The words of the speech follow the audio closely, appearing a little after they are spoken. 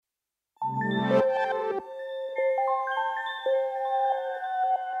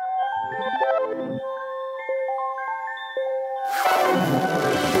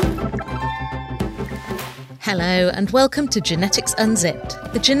Hello and welcome to Genetics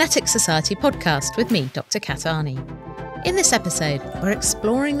Unzipped, the Genetics Society podcast with me, Dr. Kat Arney. In this episode, we're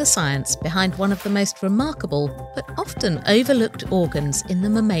exploring the science behind one of the most remarkable but often overlooked organs in the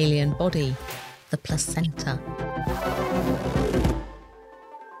mammalian body, the placenta.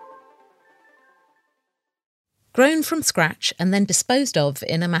 Grown from scratch and then disposed of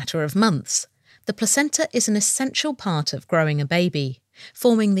in a matter of months, the placenta is an essential part of growing a baby,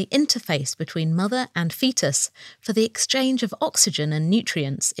 forming the interface between mother and fetus for the exchange of oxygen and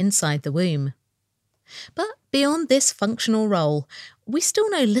nutrients inside the womb. But beyond this functional role, we still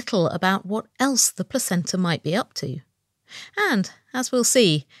know little about what else the placenta might be up to. And, as we'll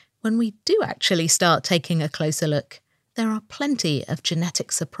see, when we do actually start taking a closer look, there are plenty of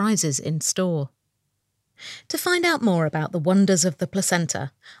genetic surprises in store. To find out more about the wonders of the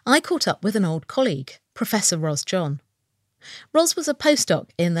placenta, I caught up with an old colleague, Professor Ros John. Ros was a postdoc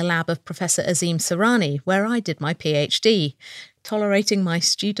in the lab of Professor Azim Surani, where I did my PhD, tolerating my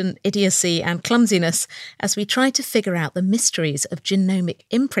student idiocy and clumsiness as we tried to figure out the mysteries of genomic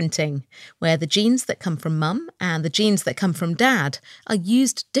imprinting, where the genes that come from mum and the genes that come from dad are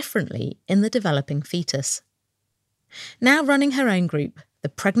used differently in the developing fetus. Now running her own group, the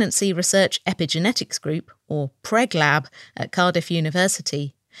Pregnancy Research Epigenetics Group, or PregLab, at Cardiff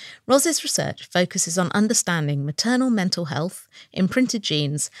University, Ros's research focuses on understanding maternal mental health, imprinted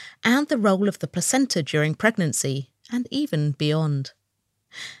genes, and the role of the placenta during pregnancy, and even beyond.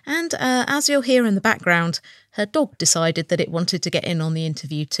 And as you'll hear in the background, her dog decided that it wanted to get in on the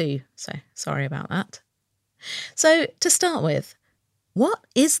interview too, so sorry about that. So, to start with, what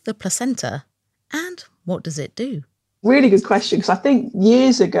is the placenta, and what does it do? Really good question, because I think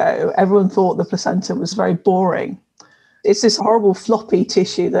years ago, everyone thought the placenta was very boring. It's this horrible floppy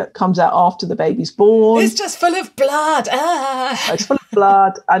tissue that comes out after the baby's born. It's just full of blood. It's full of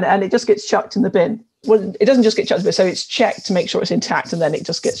blood, and it just gets chucked in the bin. Well, it doesn't just get chucked in the bin, so it's checked to make sure it's intact, and then it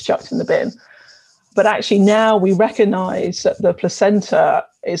just gets chucked in the bin. But actually now we recognise that the placenta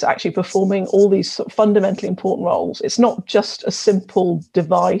is actually performing all these sort of fundamentally important roles. It's not just a simple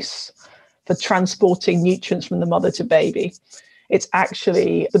device for transporting nutrients from the mother to baby. It's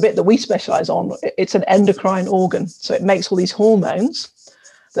actually the bit that we specialise on. It's an endocrine organ. So it makes all these hormones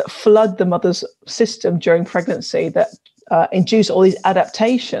that flood the mother's system during pregnancy that induce all these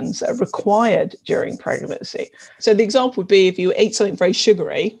adaptations that are required during pregnancy. So the example would be if you ate something very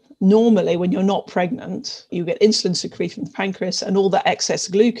sugary, normally when you're not pregnant, you get insulin secreted from the pancreas and all that excess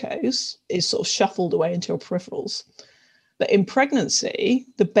glucose is sort of shuffled away into your peripherals. But in pregnancy,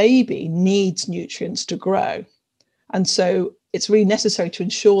 the baby needs nutrients to grow. And so it's really necessary to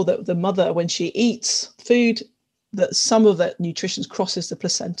ensure that the mother, when she eats food, that some of that nutrition crosses the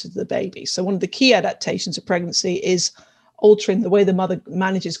placenta to the baby. So one of the key adaptations of pregnancy is altering the way the mother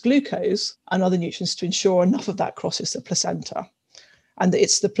manages glucose and other nutrients to ensure enough of that crosses the placenta. And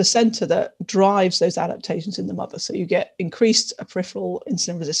it's the placenta that drives those adaptations in the mother. So you get increased peripheral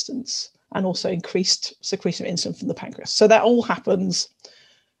insulin resistance and also increased secretion of insulin from the pancreas. So that all happens,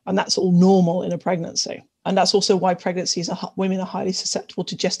 and that's all normal in a pregnancy. And that's also why women are highly susceptible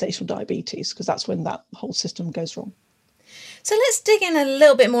to gestational diabetes, because that's when that whole system goes wrong. So let's dig in a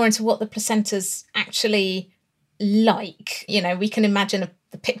little bit more into what the placenta's actually like. You know, we can imagine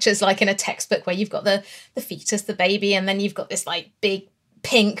the pictures like in a textbook where you've got the fetus, the baby, and then you've got this like big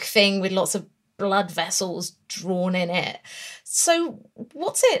pink thing with lots of blood vessels drawn in it. So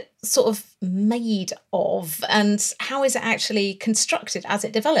what's it sort of made of, and how is it actually constructed as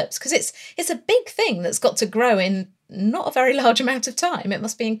it develops? Because it's a big thing that's got to grow in not a very large amount of time. It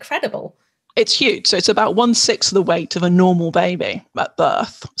must be incredible. It's huge. So it's about 1/6 of the weight of a normal baby at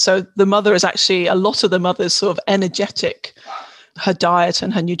birth. So the mother is actually, a lot of the mother's sort of energetic, her diet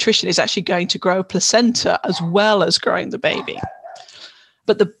and her nutrition is actually going to grow a placenta as well as growing the baby.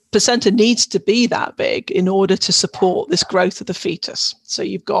 But the placenta needs to be that big in order to support this growth of the fetus. So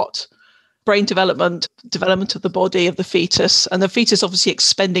you've got brain development of the body of the fetus, and the fetus obviously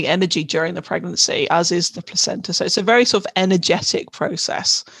expending energy during the pregnancy, as is the placenta. So it's a very sort of energetic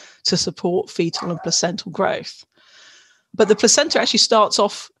process to support fetal and placental growth. But the placenta actually starts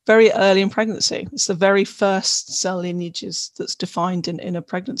off very early in pregnancy. It's the very first cell lineages that's defined in a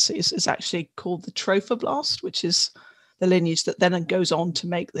pregnancy. It's actually called the trophoblast, which is the lineage that then goes on to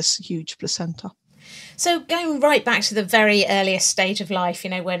make this huge placenta. So going right back to the very earliest stage of life, you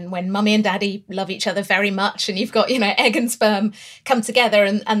know, when mummy and daddy love each other very much, and you've got, you know, egg and sperm come together,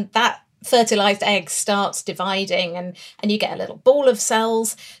 and that fertilized egg starts dividing, and you get a little ball of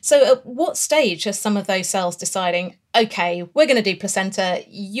cells. So at what stage are some of those cells deciding, okay, we're going to do placenta,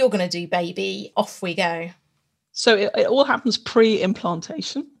 you're going to do baby, off we go? So it all happens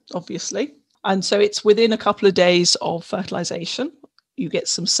pre-implantation, obviously. And so it's within a couple of days of fertilization, you get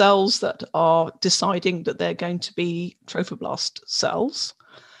some cells that are deciding that they're going to be trophoblast cells.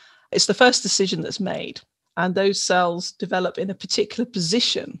 It's the first decision that's made. And those cells develop in a particular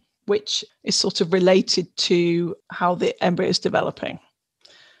position, which is sort of related to how the embryo is developing.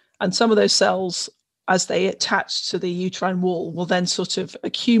 And some of those cells, as they attach to the uterine wall, will then sort of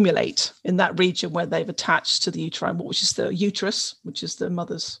accumulate in that region where they've attached to the uterine wall, which is the uterus, which is the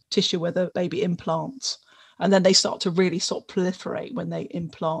mother's tissue where the baby implants. And then they start to really sort of proliferate when they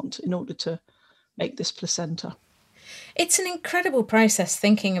implant in order to make this placenta. It's an incredible process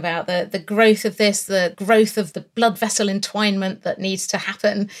thinking about the growth of this, the growth of the blood vessel entwinement that needs to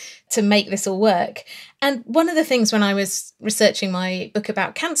happen to make this all work. And one of the things when I was researching my book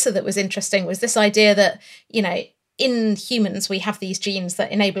about cancer that was interesting was this idea that, you know, in humans, we have these genes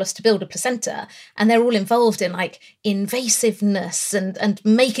that enable us to build a placenta, and they're all involved in like invasiveness and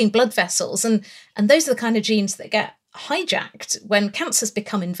making blood vessels. And those are the kind of genes that get hijacked when cancers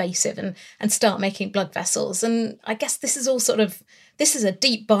become invasive and start making blood vessels. And I guess this is a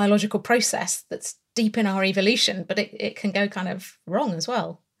deep biological process that's deep in our evolution, but it can go kind of wrong as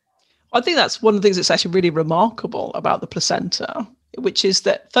well. I think that's one of the things that's actually really remarkable about the placenta, which is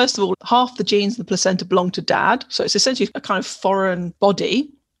that, first of all, half the genes in the placenta belong to dad. So it's essentially a kind of foreign body,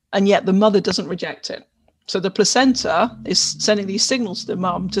 and yet the mother doesn't reject it. So the placenta is sending these signals to the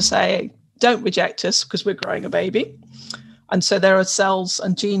mum to say, don't reject us because we're growing a baby. And so there are cells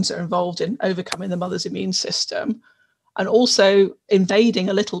and genes that are involved in overcoming the mother's immune system and also invading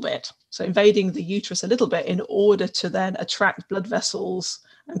a little bit. So invading the uterus a little bit in order to then attract blood vessels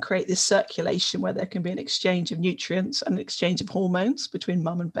and create this circulation where there can be an exchange of nutrients and an exchange of hormones between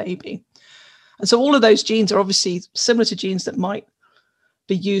mum and baby. And so all of those genes are obviously similar to genes that might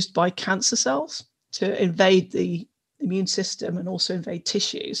be used by cancer cells to invade the immune system and also invade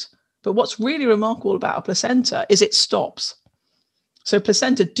tissues. But what's really remarkable about a placenta is it stops. So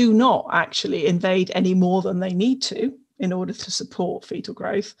placenta do not actually invade any more than they need to in order to support fetal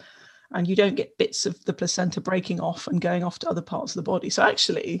growth. And you don't get bits of the placenta breaking off and going off to other parts of the body. So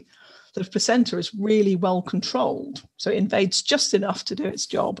actually, the placenta is really well controlled. So it invades just enough to do its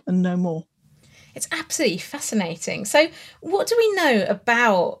job and no more. It's absolutely fascinating. So what do we know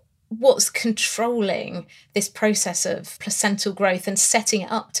about what's controlling this process of placental growth and setting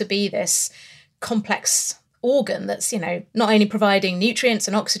it up to be this complex organ that's, you know, not only providing nutrients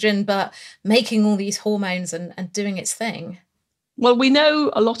and oxygen, but making all these hormones and doing its thing? Well, we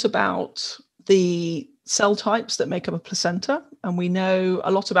know a lot about the cell types that make up a placenta, and we know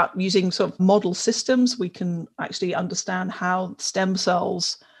a lot about using sort of model systems. We can actually understand how stem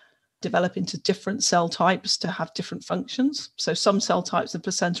cells develop into different cell types to have different functions. So some cell types of the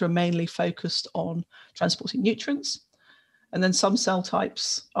placenta are mainly focused on transporting nutrients, and then some cell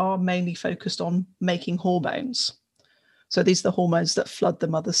types are mainly focused on making hormones. So these are the hormones that flood the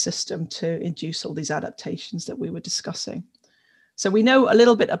mother's system to induce all these adaptations that we were discussing. So we know a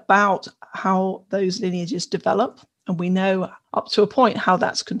little bit about how those lineages develop, and we know up to a point how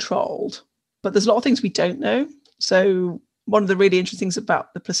that's controlled. But there's a lot of things we don't know. So one of the really interesting things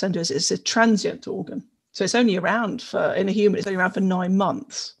about the placenta is it's a transient organ. So it's only around in a human, it's only around for 9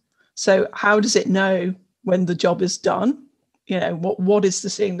 months. So how does it know when the job is done? You know, what is the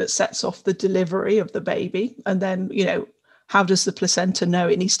thing that sets off the delivery of the baby? And then, you know, how does the placenta know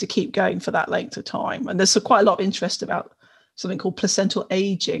it needs to keep going for that length of time? And there's quite a lot of interest about something called placental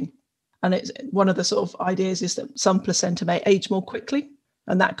aging. And it's one of the sort of ideas is that some placenta may age more quickly.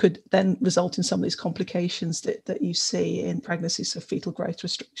 And that could then result in some of these complications that you see in pregnancies, so fetal growth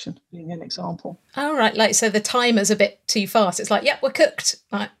restriction being an example. Oh, right. Like, so the timer's a bit too fast. It's like, we're cooked.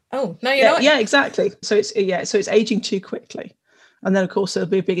 Like, oh, no, you're not. Yeah, exactly. So it's aging too quickly. And then, of course, there'll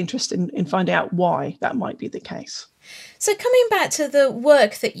be a big interest in finding out why that might be the case. So coming back to the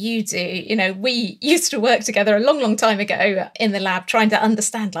work that you do, you know, we used to work together a long, long time ago in the lab trying to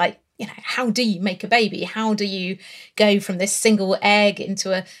understand, like, you know, how do you make a baby? How do you go from this single egg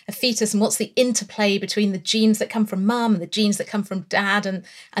into a fetus? And what's the interplay between the genes that come from mum and the genes that come from dad and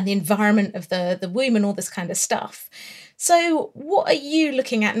the environment of the womb and all this kind of stuff? So what are you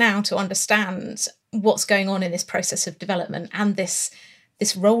looking at now to understand what's going on in this process of development and this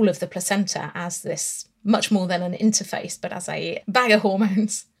role of the placenta as this much more than an interface, but as a bag of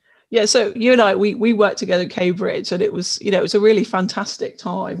hormones? Yeah, so you and I, we worked together at Cambridge, and it was a really fantastic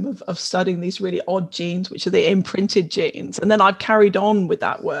time of studying these really odd genes, which are the imprinted genes. And then I've carried on with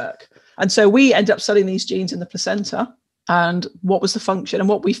that work. And so we ended up studying these genes in the placenta and what was the function. And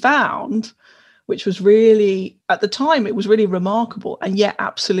what we found, which was really, at the time, it was really remarkable and yet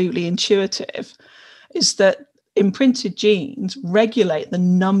absolutely intuitive, is that imprinted genes regulate the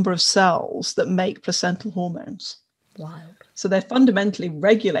number of cells that make placental hormones. Wild. So they're fundamentally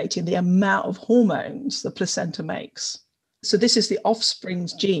regulating the amount of hormones the placenta makes. So this is the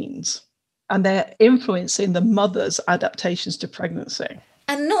offspring's genes, and they're influencing the mother's adaptations to pregnancy.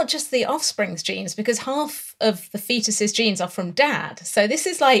 And not just the offspring's genes, because half of the fetus's genes are from dad. So this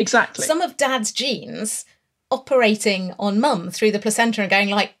is like some of dad's genes operating on mum through the placenta and going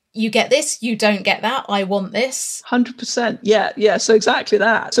like, you get this, you don't get that, I want this. 100%. Yeah. So exactly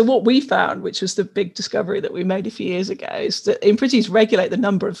that. So what we found, which was the big discovery that we made a few years ago, is that imprints regulate the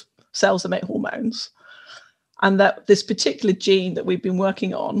number of cells that make hormones. And that this particular gene that we've been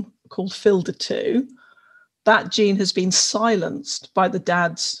working on, called FILDA2, that gene has been silenced by the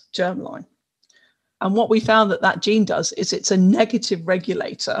dad's germline. And what we found that gene does is it's a negative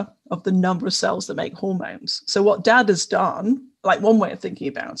regulator of the number of cells that make hormones. So what dad has done, like one way of thinking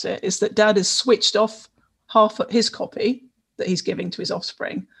about it, is that dad has switched off half of his copy that he's giving to his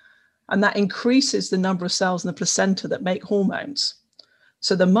offspring. And that increases the number of cells in the placenta that make hormones.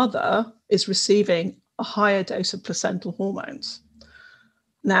 So the mother is receiving a higher dose of placental hormones.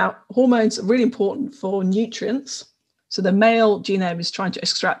 Now, hormones are really important for nutrients. So the male genome is trying to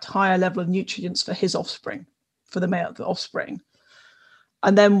extract higher level of nutrients for his offspring, for the male offspring.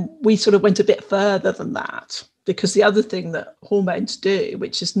 And then we sort of went a bit further than that, because the other thing that hormones do,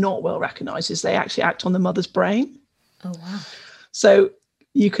 which is not well recognized, is they actually act on the mother's brain. Oh, wow. So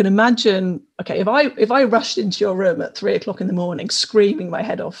you can imagine, okay, if I rushed into your room at 3:00 in the morning, screaming my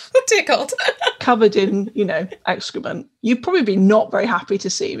head off, oh dear God, covered in, excrement, you'd probably be not very happy to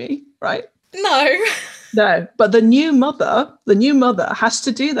see me, right? No, but the new mother has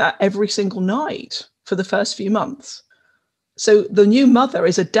to do that every single night for the first few months. So the new mother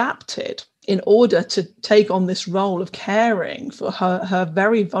is adapted in order to take on this role of caring for her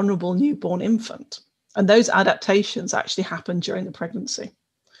very vulnerable newborn infant. And those adaptations actually happen during the pregnancy.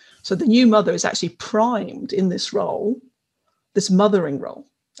 So the new mother is actually primed in this role, this mothering role.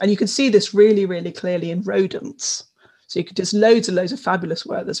 And you can see this really, really clearly in rodents. So there's loads and loads of fabulous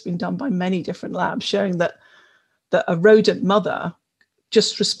work that's been done by many different labs showing that a rodent mother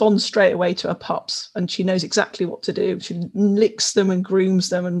just responds straight away to her pups, and she knows exactly what to do. She licks them and grooms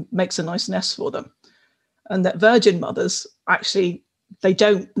them and makes a nice nest for them. And that virgin mothers actually, they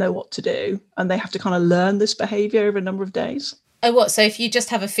don't know what to do, and they have to kind of learn this behavior over a number of days. Oh, what? So if you just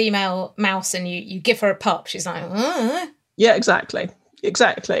have a female mouse and you give her a pup, she's like, Yeah, exactly.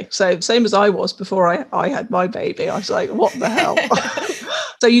 So same as I was before I had my baby. I was like, what the hell?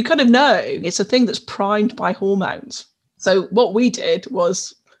 So you kind of know it's a thing that's primed by hormones. So what we did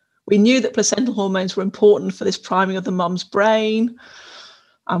was we knew that placental hormones were important for this priming of the mum's brain.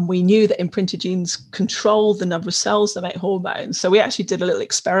 And we knew that imprinted genes control the number of cells that make hormones. So we actually did a little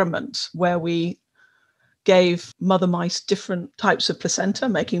experiment where we gave mother mice different types of placenta,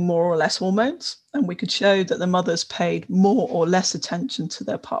 making more or less hormones. And we could show that the mothers paid more or less attention to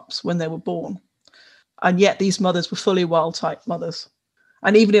their pups when they were born. And yet these mothers were fully wild-type mothers.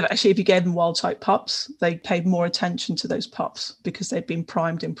 And even if you gave them wild-type pups, they paid more attention to those pups because they'd been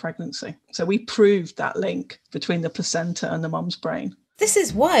primed in pregnancy. So we proved that link between the placenta and the mum's brain. This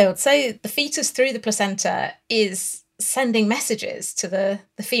is wild. So the fetus through the placenta is sending messages to the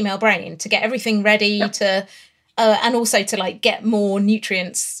female brain to get everything ready to and also to like get more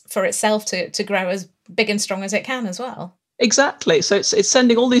nutrients for itself to grow as big and strong as it can as well. Exactly. So it's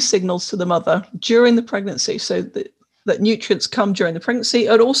sending all these signals to the mother during the pregnancy so that nutrients come during the pregnancy.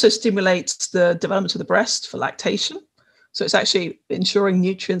 It also stimulates the development of the breast for lactation. So it's actually ensuring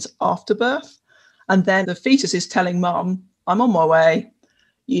nutrients after birth. And then the fetus is telling mum, I'm on my way.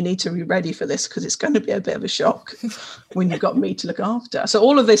 You need to be ready for this because it's going to be a bit of a shock when you've got me to look after. So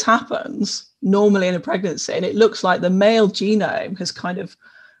all of this happens normally in a pregnancy, and it looks like the male genome has kind of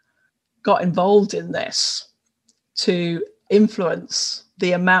got involved in this to influence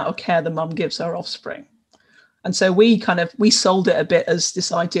the amount of care the mum gives her offspring. And so we sold it a bit as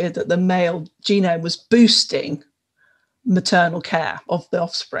this idea that the male genome was boosting maternal care of the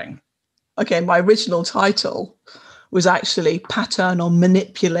offspring. Okay, my original title was actually Paternal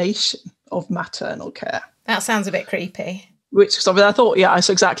Manipulation of Maternal Care. That sounds a bit creepy. Which I thought,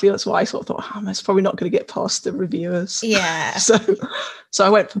 that's why I sort of thought, it's probably not going to get past the reviewers. Yeah. So I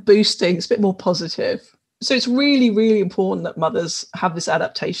went for boosting. It's a bit more positive. So it's really, really important that mothers have this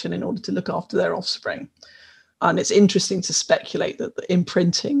adaptation in order to look after their offspring. And it's interesting to speculate that the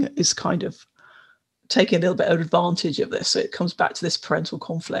imprinting is kind of taking a little bit of advantage of this. So it comes back to this parental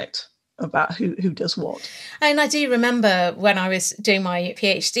conflict about who does what. And I do remember when I was doing my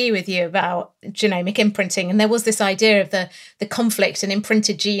PhD with you about genomic imprinting, and there was this idea of the conflict, and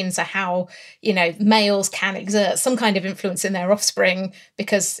imprinted genes are how, males can exert some kind of influence in their offspring.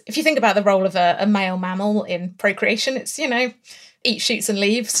 Because if you think about the role of a male mammal in procreation, it's, eat shoots and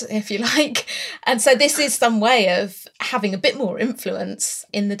leaves, if you like. And so this is some way of having a bit more influence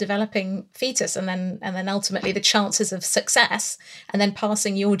in the developing fetus, and then ultimately the chances of success, and then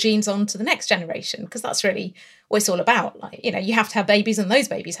passing your genes on to the next generation, because that's really what it's all about. Like, you have to have babies, and those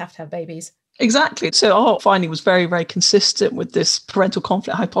babies have to have babies. Exactly. So our finding was very, very consistent with this parental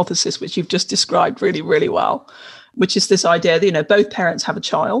conflict hypothesis, which you've just described really, really well, which is this idea that, both parents have a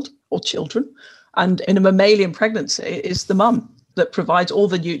child or children, and in a mammalian pregnancy, it is the mum that provides all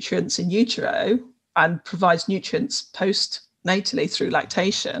the nutrients in utero and provides nutrients postnatally through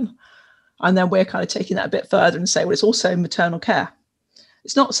lactation. And then we're kind of taking that a bit further and say, well, it's also maternal care.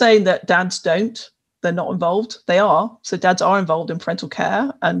 It's not saying that dads don't, they're not involved. They are. So dads are involved in parental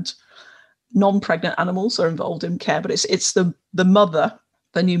care, and non-pregnant animals are involved in care, but it's the mother,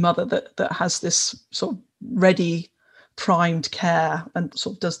 the new mother that has this sort of ready, primed care and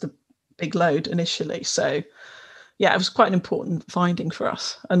sort of does the big load initially. So yeah, it was quite an important finding for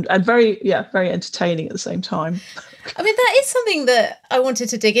us, and very entertaining at the same time. I mean, that is something that I wanted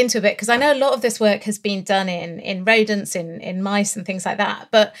to dig into a bit, because I know a lot of this work has been done in rodents, in mice and things like that.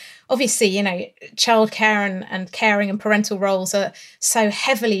 But obviously, childcare and caring and parental roles are so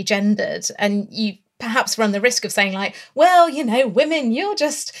heavily gendered, and you perhaps run the risk of saying like, well, women, you're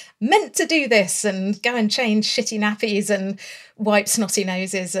just meant to do this and go and change shitty nappies and wipe snotty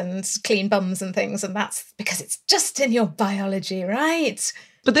noses and clean bums and things. And that's because it's just in your biology, right?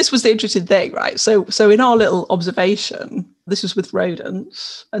 But this was the interesting thing, right? So in our little observation, this was with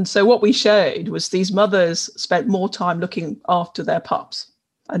rodents. And so what we showed was these mothers spent more time looking after their pups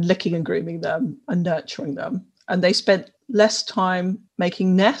and licking and grooming them and nurturing them. And they spent less time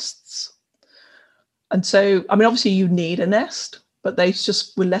making nests. And so, I mean, obviously you need a nest, but they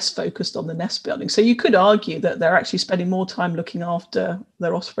just were less focused on the nest building. So you could argue that they're actually spending more time looking after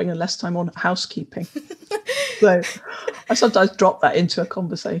their offspring and less time on housekeeping. So I sometimes drop that into a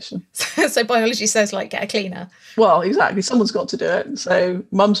conversation. So biology says, like, get a cleaner. Well, exactly. Someone's got to do it. So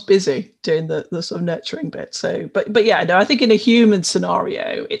mum's busy doing the sort of nurturing bit. So, but yeah, no, I think in a human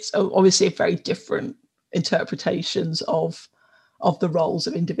scenario, it's obviously very different interpretations of the roles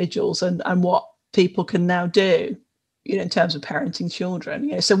of individuals and what people can now do, in terms of parenting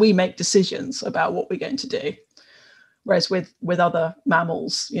children. So we make decisions about what we're going to do, whereas with other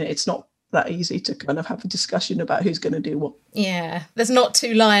mammals, it's not that easy to kind of have a discussion about who's going to do what. Yeah, there's not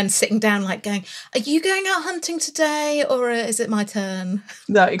two lions sitting down like going, are you going out hunting today, or is it my turn?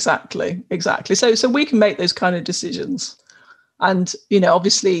 No, exactly. So we can make those kind of decisions. And,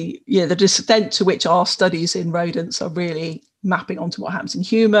 obviously, the extent to which our studies in rodents are really mapping onto what happens in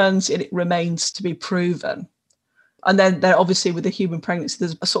humans, it remains to be proven. And then obviously with the human pregnancy,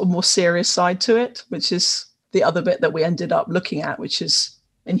 there's a sort of more serious side to it, which is the other bit that we ended up looking at, which is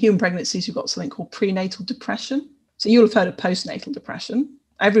in human pregnancies, you've got something called prenatal depression. So you'll have heard of postnatal depression.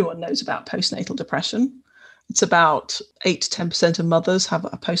 Everyone knows about postnatal depression. It's about 8 to 10% of mothers have a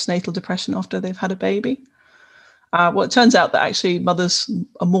postnatal depression after they've had a baby. Well, it turns out that actually mothers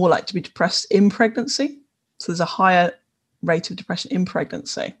are more likely to be depressed in pregnancy. So there's a higher rate of depression in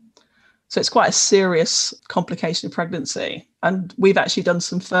pregnancy. So it's quite a serious complication of pregnancy. And we've actually done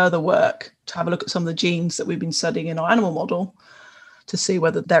some further work to have a look at some of the genes that we've been studying in our animal model to see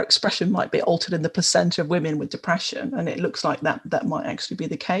whether their expression might be altered in the placenta of women with depression. And it looks like that might actually be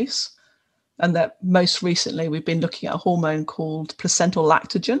the case. And that most recently we've been looking at a hormone called placental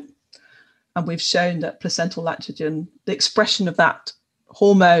lactogen. And we've shown that placental lactogen, the expression of that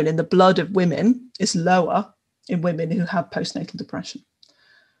hormone in the blood of women is lower in women who have postnatal depression.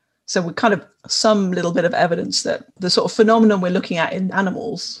 So we kind of some little bit of evidence that the sort of phenomenon we're looking at in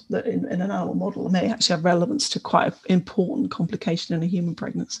animals, that in an animal model, may actually have relevance to quite an important complication in a human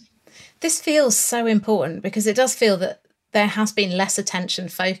pregnancy. This feels so important because it does feel that there has been less attention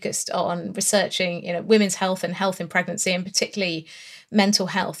focused on researching, women's health and health in pregnancy, and particularly mental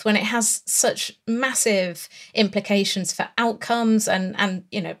health, when it has such massive implications for outcomes and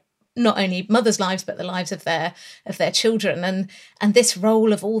not only mothers' lives, but the lives of their children, and this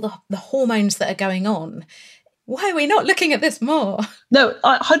role of all the hormones that are going on. Why are we not looking at this more? No,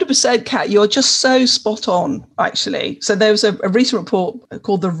 100%, Kat, you're just so spot on, actually. So there was a recent report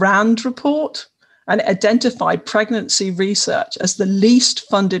called the RAND report, and it identified pregnancy research as the least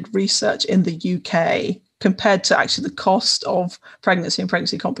funded research in the UK compared to actually the cost of pregnancy and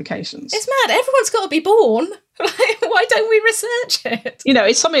pregnancy complications. It's mad. Everyone's got to be born. Why don't we research it?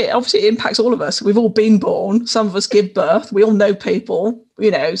 It's something, obviously it impacts all of us. We've all been born. Some of us give birth. We all know people,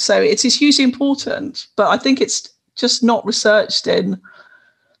 so it's hugely important. But I think it's just not researched in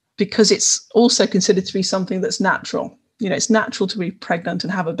because it's also considered to be something that's natural. It's natural to be pregnant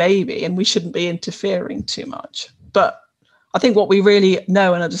and have a baby, and we shouldn't be interfering too much. But I think what we really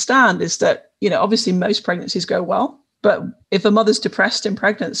know and understand is that, obviously most pregnancies go well. But if a mother's depressed in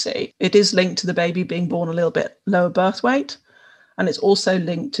pregnancy, it is linked to the baby being born a little bit lower birth weight. And it's also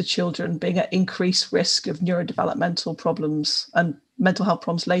linked to children being at increased risk of neurodevelopmental problems and mental health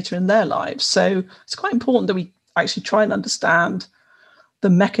problems later in their lives. So it's quite important that we actually try and understand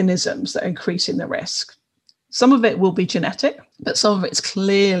the mechanisms that are increasing the risk. Some of it will be genetic, but some of it's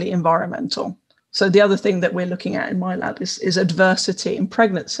clearly environmental. So the other thing that we're looking at in my lab is adversity in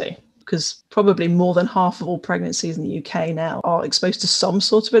pregnancy, because probably more than half of all pregnancies in the UK now are exposed to some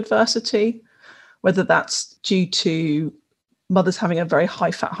sort of adversity, whether that's due to mothers having a very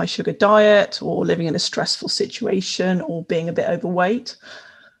high fat, high sugar diet, or living in a stressful situation, or being a bit overweight.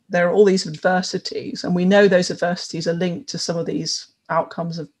 There are all these adversities, and we know those adversities are linked to some of these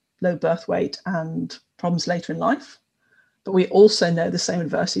outcomes of low birth weight and problems later in life. But we also know the same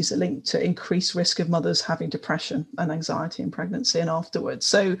adversities are linked to increased risk of mothers having depression and anxiety in pregnancy and afterwards.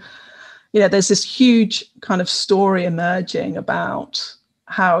 So, there's this huge kind of story emerging about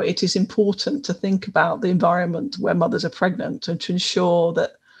how it is important to think about the environment where mothers are pregnant and to ensure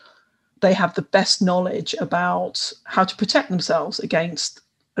that they have the best knowledge about how to protect themselves against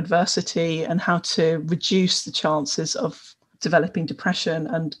adversity and how to reduce the chances of developing depression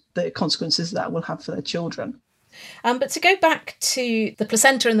and the consequences that will have for their children. But to go back to the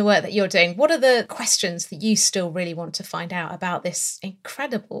placenta and the work that you're doing, what are the questions that you still really want to find out about this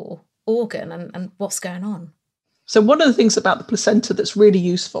incredible organ and what's going on? So one of the things about the placenta that's really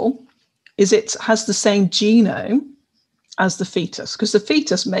useful is it has the same genome as the fetus, because the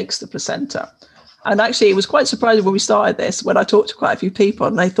fetus makes the placenta. And actually, it was quite surprising when we started this, when I talked to quite a few people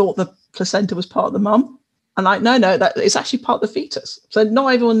and they thought the placenta was part of the mum. And no, that it's actually part of the fetus. So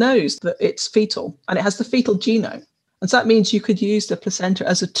not everyone knows that it's fetal, and it has the fetal genome. And so that means you could use the placenta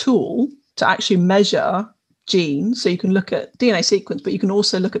as a tool to actually measure genes. So you can look at DNA sequence, but you can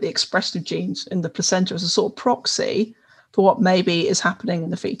also look at the expression of genes in the placenta as a sort of proxy for what maybe is happening in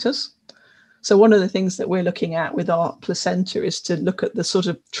the fetus. So one of the things that we're looking at with our placenta is to look at the sort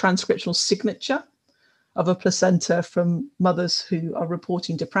of transcriptional signature of a placenta from mothers who are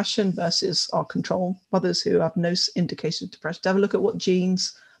reporting depression versus our control mothers who have no indication of depression, to have a look at what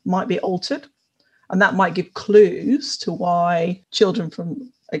genes might be altered. And that might give clues to why children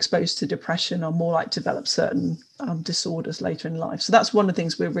from exposed to depression are more likely to develop certain disorders later in life. So that's one of the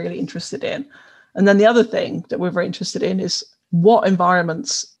things we're really interested in. And then the other thing that we're very interested in is what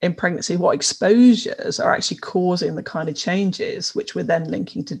environments in pregnancy, what exposures are actually causing the kind of changes which we're then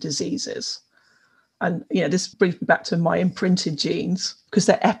linking to diseases. And this brings me back to my imprinted genes, because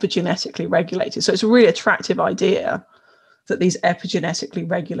they're epigenetically regulated. So it's a really attractive idea that these epigenetically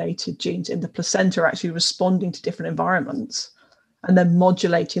regulated genes in the placenta are actually responding to different environments and then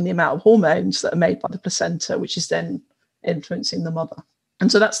modulating the amount of hormones that are made by the placenta, which is then influencing the mother.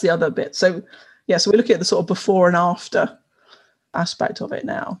 And so that's the other bit. So so we're looking at the sort of before and after aspect of it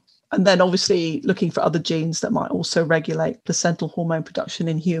now. And then obviously looking for other genes that might also regulate placental hormone production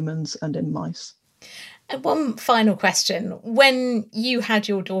in humans and in mice. And one final question. When you had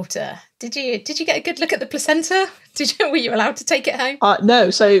your daughter, did you get a good look at the placenta? Were you allowed to take it home?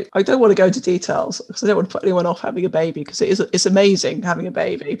 No, so I don't want to go into details because I don't want to put anyone off having a baby, because it's amazing having a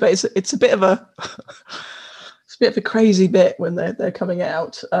baby, but it's a bit of a it's a bit of a crazy bit when they're coming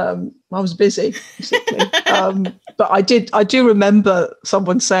out. I was busy basically, but I do remember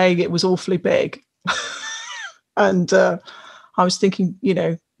someone saying it was awfully big, and I was thinking,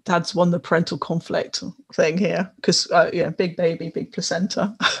 Dad's won the parental conflict thing here, because big baby, big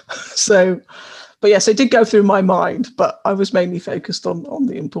placenta. So it did go through my mind, but I was mainly focused on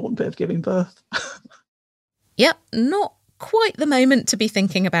the important bit of giving birth. Yep, not quite the moment to be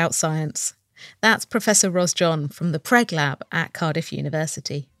thinking about science. That's Professor Ros John from the Preg Lab at Cardiff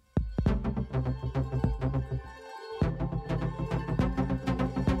University.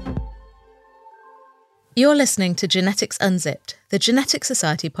 You're listening to Genetics Unzipped, the Genetic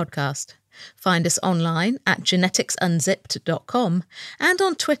Society podcast. Find us online at geneticsunzipped.com and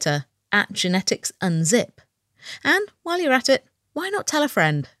on Twitter at geneticsunzip. And while you're at it, why not tell a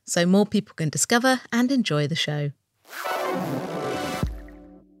friend so more people can discover and enjoy the show?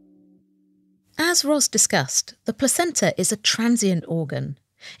 As Ros discussed, the placenta is a transient organ.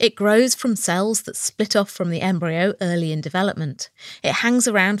 It grows from cells that split off from the embryo early in development. It hangs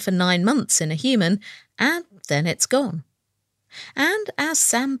around for 9 months in a human, and then it's gone. And as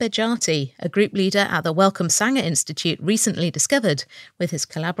Sam Bejati, a group leader at the Wellcome Sanger Institute, recently discovered with his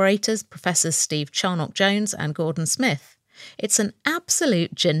collaborators Professors Steve Charnock-Jones and Gordon Smith, it's an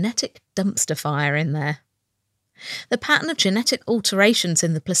absolute genetic dumpster fire in there. The pattern of genetic alterations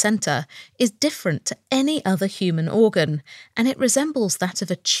in the placenta is different to any other human organ, and it resembles that of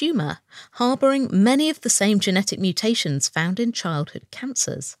a tumour, harbouring many of the same genetic mutations found in childhood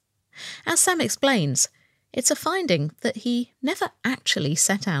cancers. As Sam explains, it's a finding that he never actually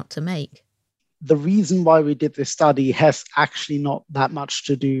set out to make. The reason why we did this study has actually not that much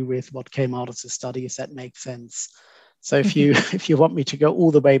to do with what came out of the study, if that makes sense. So if you want me to go all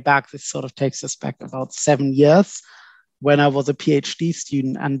the way back, this sort of takes us back about 7 years when I was a PhD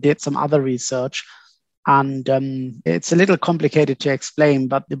student and did some other research. And it's a little complicated to explain,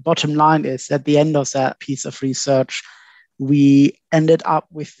 but the bottom line is at the end of that piece of research, we ended up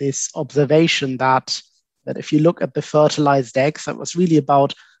with this observation that if you look at the fertilized eggs, that was really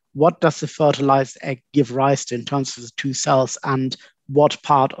about what does the fertilized egg give rise to in terms of the two cells, and what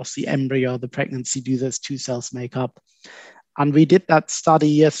part of the embryo, the pregnancy, do those two cells make up. And we did that study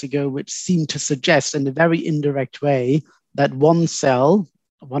years ago, which seemed to suggest in a very indirect way that one cell,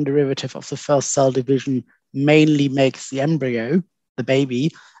 one derivative of the first cell division, mainly makes the embryo, the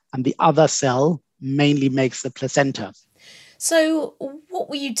baby, and the other cell mainly makes the placenta. So what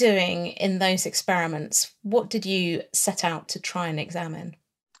were you doing in those experiments? What did you set out to try and examine?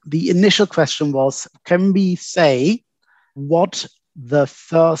 The initial question was, can we say what the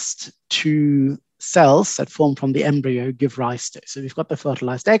first two cells that form from the embryo give rise to? So we've got the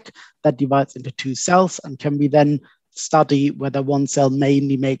fertilized egg that divides into two cells, and can we then study whether one cell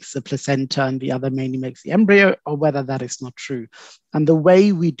mainly makes the placenta and the other mainly makes the embryo, or whether that is not true? And the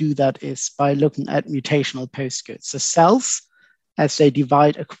way we do that is by looking at mutational postcodes. So cells, as they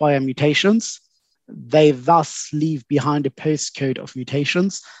divide, acquire mutations. They thus leave behind a postcode of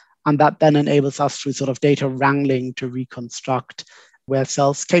mutations, and that then enables us through sort of data wrangling to reconstruct where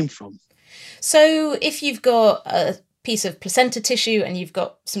cells came from. So if you've got a piece of placenta tissue and you've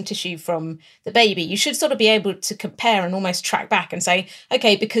got some tissue from the baby, you should sort of be able to compare and almost track back and say,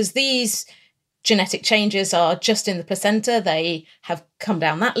 okay, because these genetic changes are just in the placenta, they have come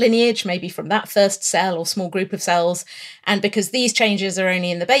down that lineage, maybe from that first cell or small group of cells. And because these changes are only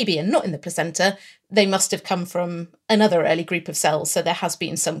in the baby and not in the placenta, they must have come from another early group of cells. So there has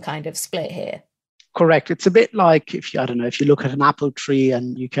been some kind of split here. Correct. It's a bit like if you look at an apple tree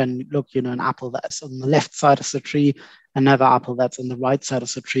and you can look, an apple that's on the left side of the tree, another apple that's on the right side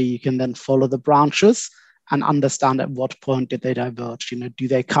of the tree, you can then follow the branches and understand at what point did they diverge. Do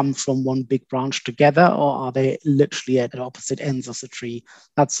they come from one big branch together, or are they literally at opposite ends of the tree?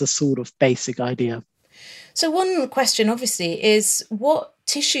 That's the sort of basic idea. So one question obviously is, what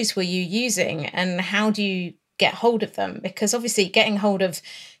tissues were you using and how do you get hold of them? Because obviously getting hold of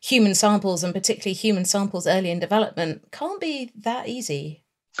human samples, and particularly human samples early in development, can't be that easy.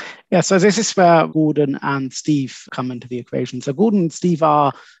 Yeah, so this is where Gordon and Steve come into the equation. So Gordon and Steve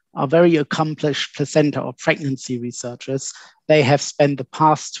are very accomplished placenta or pregnancy researchers. They have spent the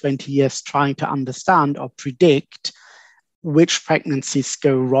past 20 years trying to understand or predict which pregnancies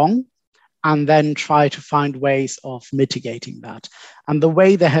go wrong, and then try to find ways of mitigating that. And the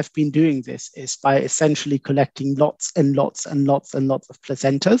way they have been doing this is by essentially collecting lots and lots and lots and lots of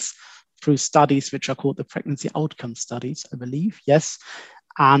placentas through studies which are called the pregnancy outcome studies, I believe, yes.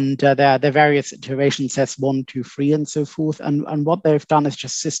 And there are various iterations, as 1, 2, 3, and so forth. And what they've done is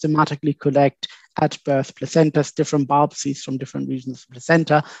just systematically collect at birth placentas, different biopsies from different regions of the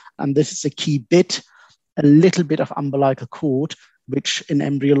placenta. And this is a key bit, a little bit of umbilical cord, which in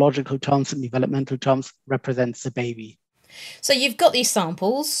embryological terms and developmental terms represents the baby. So you've got these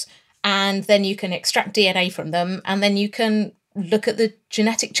samples, and then you can extract DNA from them, and then you can look at the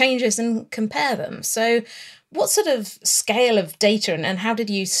genetic changes and compare them. So what sort of scale of data and how did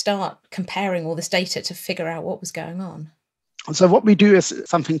you start comparing all this data to figure out what was going on? So what we do is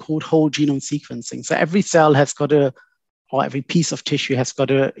something called whole genome sequencing. So every cell has got every piece of tissue has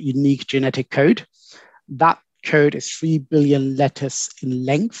got a unique genetic code. That code is 3 billion letters in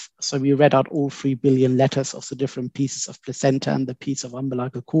length. So we read out all 3 billion letters of the different pieces of placenta and the piece of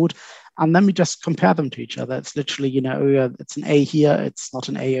umbilical cord. And then we just compare them to each other. It's literally, it's an A here, it's not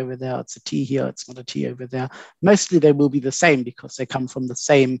an A over there. It's a T here, it's not a T over there. Mostly they will be the same because they come from the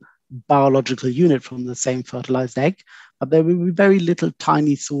same biological unit, from the same fertilized egg. But there will be very little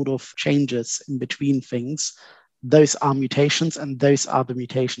tiny sort of changes in between things. Those are mutations, and those are the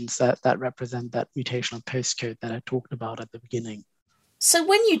mutations that represent that mutational postcode that I talked about at the beginning. So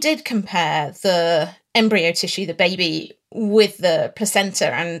when you did compare the embryo tissue, the baby, with the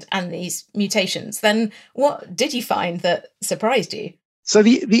placenta and these mutations, then what did you find that surprised you? So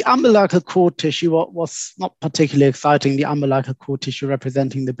the umbilical cord tissue was not particularly exciting. The umbilical cord tissue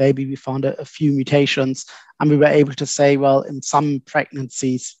representing the baby, we found a few mutations, and we were able to say, well, in some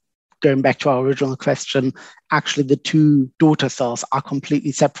pregnancies, going back to our original question, actually the two daughter cells are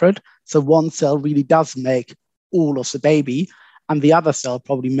completely separate. So one cell really does make all of the baby, and the other cell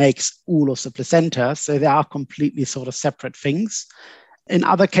probably makes all of the placenta. So they are completely sort of separate things. In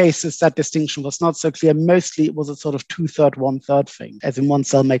other cases, that distinction was not so clear. Mostly it was a sort of 2/3, 1/3 thing, as in one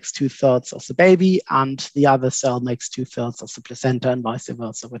cell makes 2/3 of the baby and the other cell makes 2/3 of the placenta, and vice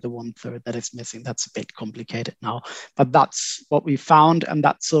versa with the 1/3 that is missing. That's a bit complicated now, but that's what we found, and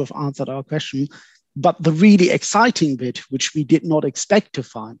that sort of answered our question. But the really exciting bit, which we did not expect to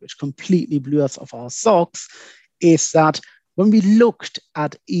find, which completely blew us off our socks, is that when we looked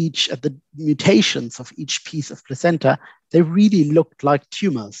at the mutations of each piece of placenta, they really looked like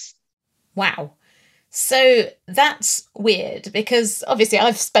tumors. Wow. So that's weird, because obviously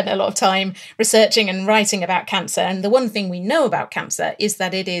I've spent a lot of time researching and writing about cancer. And the one thing we know about cancer is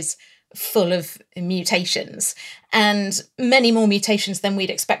that it is full of mutations, and many more mutations than we'd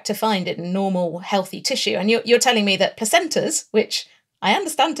expect to find in normal, healthy tissue. And you're telling me that placentas, which I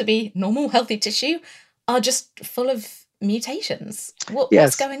understand to be normal, healthy tissue, are just full of mutations.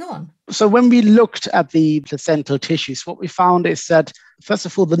 What's going on? So when we looked at the placental tissues, what we found is that, first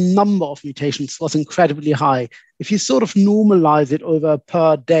of all, the number of mutations was incredibly high. If you sort of normalize it over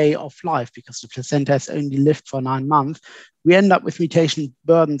per day of life, because the placenta has only lived for 9 months, we end up with mutation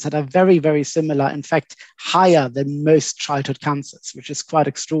burdens that are very, very similar, in fact, higher than most childhood cancers, which is quite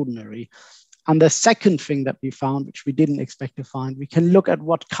extraordinary. And the second thing that we found, which we didn't expect to find, we can look at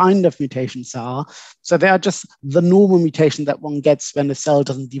what kind of mutations there are. So they are just the normal mutation that one gets when the cell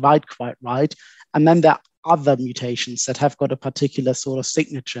doesn't divide quite right. And then there are other mutations that have got a particular sort of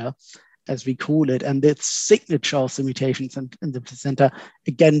signature, as we call it. And the signature of the mutations in the placenta,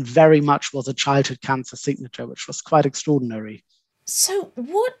 again, very much was a childhood cancer signature, which was quite extraordinary. So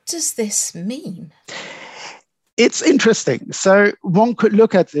what does this mean? It's interesting. So one could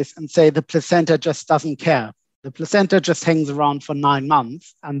look at this and say the placenta just doesn't care. The placenta just hangs around for 9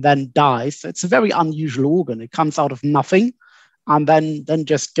 months and then dies. So it's a very unusual organ. It comes out of nothing and then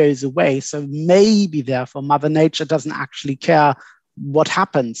just goes away. So maybe therefore Mother Nature doesn't actually care what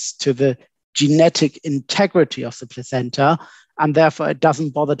happens to the genetic integrity of the placenta, and therefore it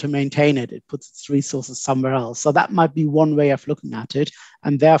doesn't bother to maintain it. It puts its resources somewhere else. So that might be one way of looking at it.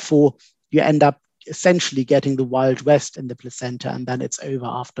 And therefore you end up essentially getting the Wild West in the placenta, and then it's over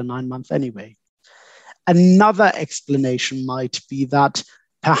after 9 months anyway. Another explanation might be that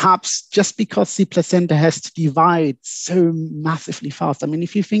perhaps just because the placenta has to divide so massively fast. I mean,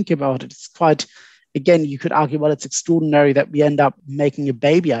 if you think about it, it's quite, again, you could argue, well, it's extraordinary that we end up making a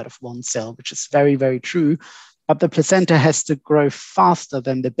baby out of one cell, which is very, very true. But the placenta has to grow faster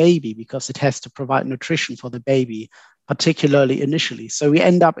than the baby because it has to provide nutrition for the baby, particularly initially. So we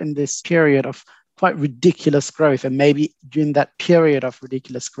end up in this period of quite ridiculous growth. And maybe during that period of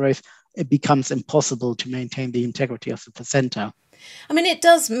ridiculous growth, it becomes impossible to maintain the integrity of the placenta. I mean, it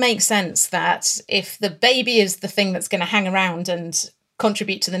does make sense that if the baby is the thing that's going to hang around and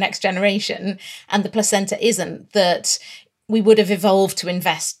contribute to the next generation, and the placenta isn't, that we would have evolved to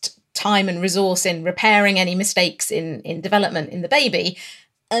invest time and resource in repairing any mistakes in development in the baby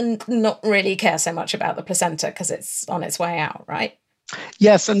and not really care so much about the placenta because it's on its way out, right?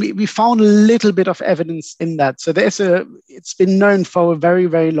 Yes, and we found a little bit of evidence in that. So it's been known for a very,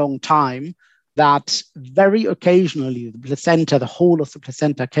 very long time that very occasionally the placenta, the whole of the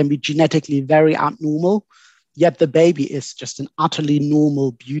placenta, can be genetically very abnormal, yet the baby is just an utterly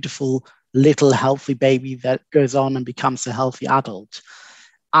normal, beautiful, little healthy baby that goes on and becomes a healthy adult.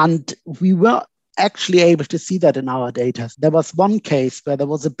 And we were actually able to see that in our data. There was one case where there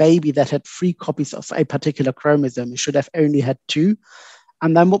was a baby that had 3 copies of a particular chromosome. It should have only had 2.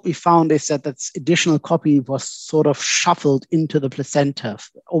 And then what we found is that that additional copy was sort of shuffled into the placenta,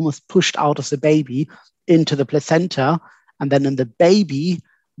 almost pushed out of the baby into the placenta. And then in the baby,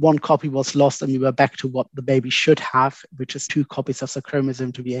 1 copy was lost and we were back to what the baby should have, which is 2 copies of the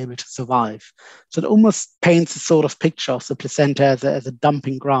chromosome to be able to survive. So it almost paints a sort of picture of the placenta as a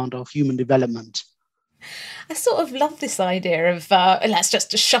dumping ground of human development. I sort of love this idea of let's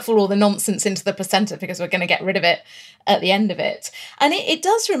just shuffle all the nonsense into the placenta because we're going to get rid of it at the end of it. And it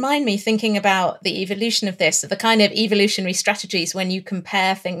does remind me, thinking about the evolution of this, of the kind of evolutionary strategies when you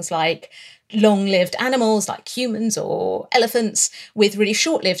compare things like long-lived animals like humans or elephants with really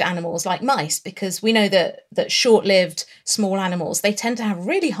short-lived animals like mice, because we know that short-lived small animals, they tend to have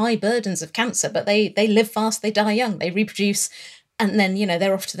really high burdens of cancer, but they live fast, they die young, they reproduce, and then,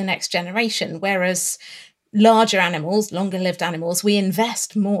 they're off to the next generation. Whereas larger animals, longer-lived animals, we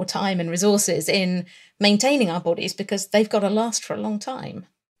invest more time and resources in maintaining our bodies because they've got to last for a long time.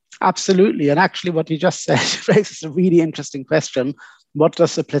 Absolutely. And actually what you just said raises a really interesting question. What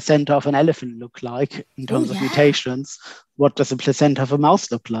does the placenta of an elephant look like in terms of mutations? What does the placenta of a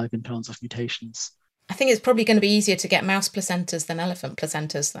mouse look like in terms of mutations? I think it's probably going to be easier to get mouse placentas than elephant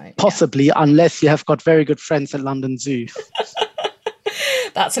placentas, though. Possibly, unless you have got very good friends at London Zoo.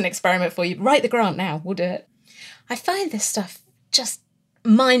 That's an experiment for you. Write the grant now. We'll do it. I find this stuff just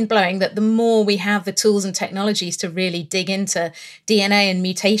mind-blowing, that the more we have the tools and technologies to really dig into DNA and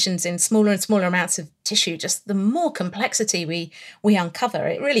mutations in smaller and smaller amounts of tissue, just the more complexity we uncover.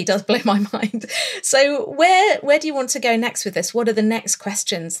 It really does blow my mind. So where do you want to go next with this? What are the next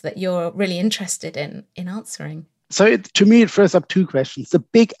questions that you're really interested in answering? So to me, it throws up two questions. The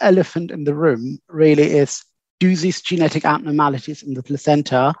big elephant in the room really is, do these genetic abnormalities in the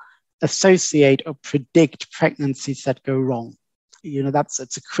placenta associate or predict pregnancies that go wrong?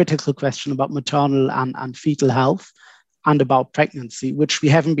 It's a critical question about maternal and fetal health and about pregnancy, which we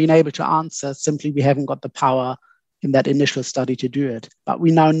haven't been able to answer. Simply, we haven't got the power in that initial study to do it. But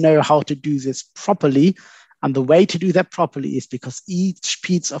we now know how to do this properly. And the way to do that properly is, because each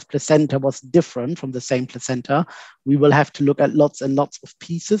piece of placenta was different from the same placenta, we will have to look at lots and lots of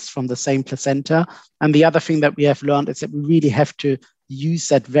pieces from the same placenta. And the other thing that we have learned is that we really have to use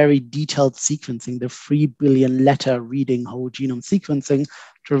that very detailed sequencing, the 3 billion letter reading whole genome sequencing,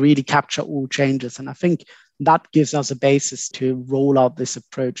 to really capture all changes. And I think that gives us a basis to roll out this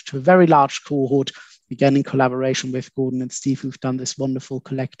approach to a very large cohort, again, in collaboration with Gordon and Steve, who've done this wonderful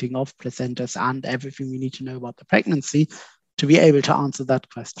collecting of placentas and everything we need to know about the pregnancy to be able to answer that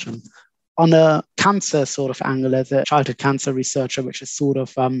question. On a cancer sort of angle, as a childhood cancer researcher, which is sort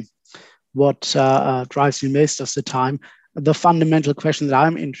of what drives me most of the time, the fundamental question that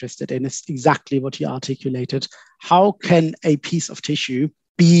I'm interested in is exactly what you articulated. How can a piece of tissue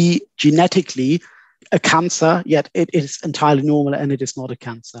be genetically a cancer, yet it is entirely normal and it is not a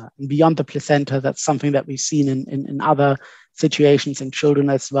cancer? And beyond the placenta, that's something that we've seen in other situations in children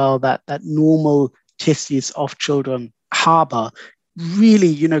as well, that normal tissues of children harbor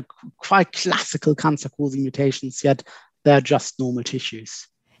really, quite classical cancer-causing mutations, yet they're just normal tissues.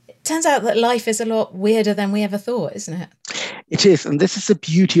 It turns out that life is a lot weirder than we ever thought, isn't it? It is. And this is the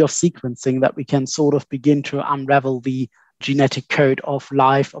beauty of sequencing, that we can sort of begin to unravel the genetic code of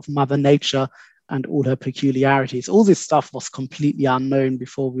life, of Mother Nature, and all her peculiarities. All this stuff was completely unknown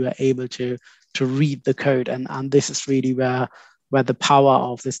before we were able to read the code. And this is really where the power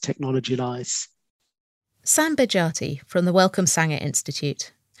of this technology lies. Sam Bijati from the Wellcome Sanger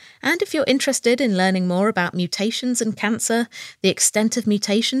Institute. And if you're interested in learning more about mutations and cancer, the extent of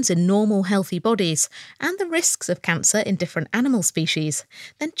mutations in normal healthy bodies, and the risks of cancer in different animal species,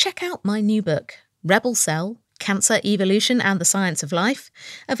 then check out my new book, Rebel Cell: Cancer, Evolution and the Science of Life,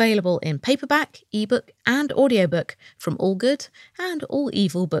 available in paperback, ebook and audiobook from all good and all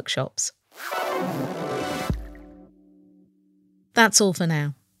evil bookshops. That's all for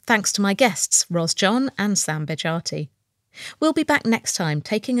now. Thanks to my guests, Ros John and Sam Bijati. We'll be back next time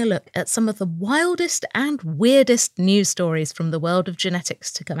taking a look at some of the wildest and weirdest news stories from the world of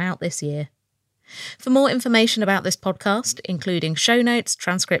genetics to come out this year. For more information about this podcast, including show notes,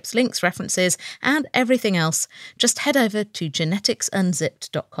 transcripts, links, references, and everything else, just head over to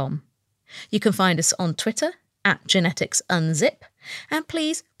geneticsunzipped.com. You can find us on Twitter @geneticsunzip, and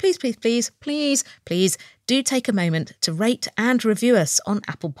please do take a moment to rate and review us on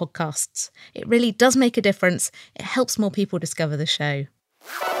Apple Podcasts. It really does make a difference. It helps more people discover the show.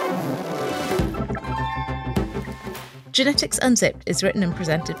 Genetics Unzipped is written and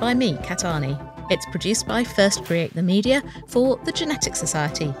presented by me, Kat Arney. It's produced by First Create the Media for the Genetics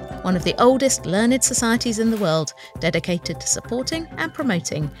Society, one of the oldest learned societies in the world dedicated to supporting and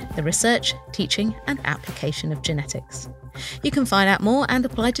promoting the research, teaching and application of genetics. You can find out more and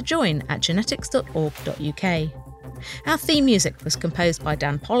apply to join at genetics.org.uk. Our theme music was composed by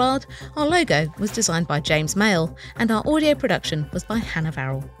Dan Pollard, our logo was designed by James Mail, and our audio production was by Hannah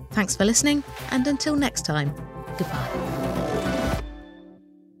Varrell. Thanks for listening, and until next time, goodbye.